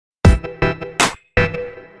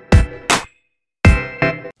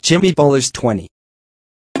Jimmy Bowlers 20.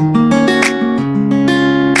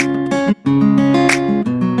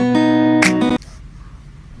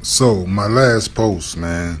 So, my last post,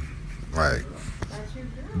 man, like,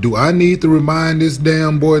 do I need to remind this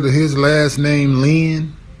damn boy that his last name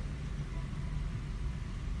Lynn?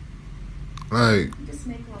 Like,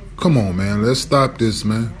 come on, man, let's stop this,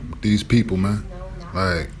 man, with these people, man.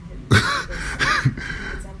 Like,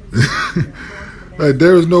 like,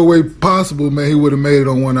 there is no way possible, man, he would have made it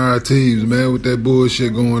on one of our teams, man, with that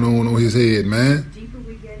bullshit going on his head, man.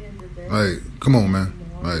 Like, come on, man.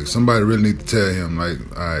 Like, somebody really need to tell him, like,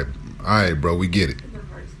 all right, bro, we get it.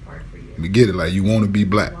 We get it, like, you want to be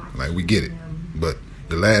black. Like, we get it. But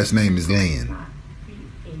your last name is Lynn.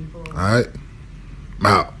 All right? I'm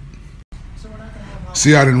out.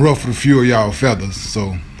 See, I done ruffled a few of y'all feathers,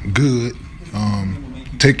 so good.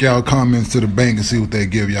 Take y'all comments to the bank and see what they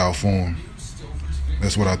give y'all for them.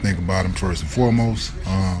 That's what I think about him first and foremost.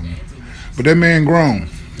 But that man grown.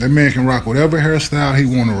 That man can rock whatever hairstyle he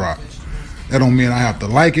want to rock. That don't mean I have to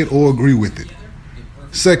like it or agree with it.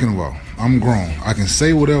 Second of all, I'm grown. I can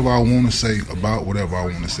say whatever I want to say about whatever I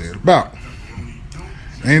want to say it about.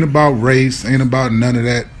 Ain't about race, ain't about none of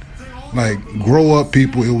that. Like, grow up,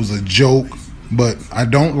 people. It was a joke, but I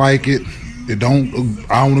don't like it. I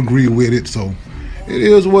don't agree with it, so it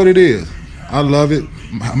is what it is. I love it.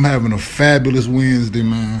 I'm having a fabulous Wednesday,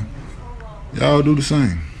 man. Y'all do the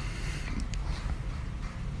same.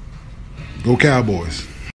 Go Cowboys.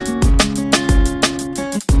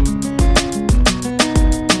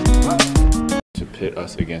 To pit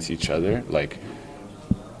us against each other, like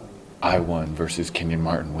I won versus Kenyon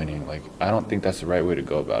Martin winning, like I don't think that's the right way to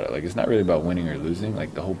go about it. Like, it's not really about winning or losing.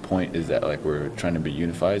 Like, the whole point is that, like, we're trying to be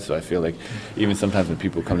unified. So I feel like even sometimes when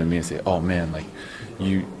people come to me and say, oh man, like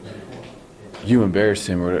you embarrassed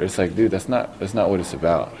him, or it's like, dude, that's not what it's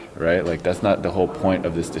about, right? Like, that's not the whole point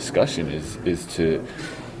of this discussion, is to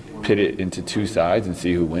pit it into two sides and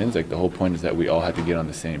see who wins. Like, the whole point is that we all have to get on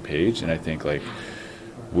the same page. And I think like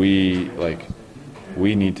we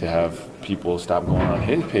need to have people stop going on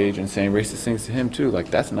his page and saying racist things to him too.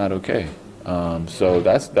 Like, that's not okay. So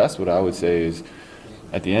that's what I would say is,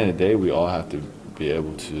 at the end of the day, we all have to be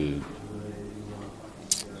able to,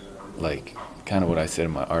 like, kind of what I said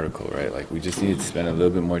in my article, right? Like, we just need to spend a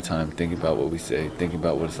little bit more time thinking about what we say, thinking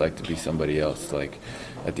about what it's like to be somebody else. Like,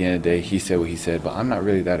 at the end of the day, he said what he said, but I'm not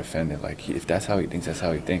really that offended. Like, if that's how he thinks, that's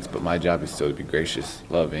how he thinks. But my job is still to be gracious,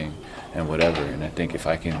 loving, and whatever. And I think if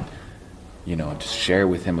I can, you know, just share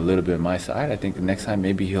with him a little bit of my side, I think the next time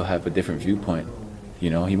maybe he'll have a different viewpoint. You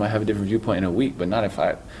know, he might have a different viewpoint in a week, but not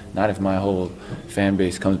if my whole fan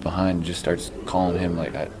base comes behind and just starts calling him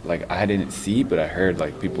like I didn't see, but I heard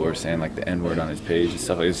like people were saying like the N-word on his page and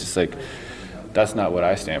stuff. Like, it's just like, that's not what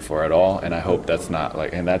I stand for at all, and I hope that's not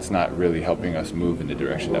like, and that's not really helping us move in the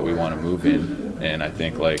direction that we want to move in. And I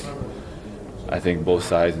think both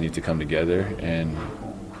sides need to come together, and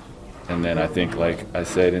then I think, like I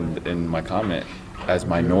said in my comment, as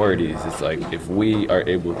minorities, it's like, if we are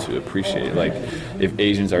able to appreciate, like, if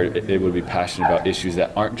Asians are able to be passionate about issues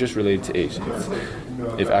that aren't just related to Asians,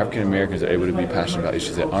 if African Americans are able to be passionate about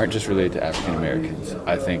issues that aren't just related to African Americans,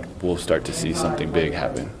 I think we'll start to see something big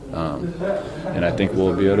happen. And I think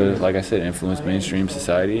we'll be able to, like I said, influence mainstream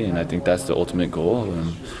society, and I think that's the ultimate goal.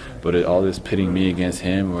 But all this pitting me against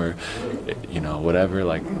him, or, you know, whatever,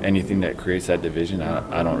 like anything that creates that division,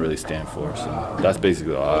 I don't really stand for. So that's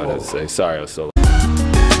basically all I would have to say. Sorry I was so long.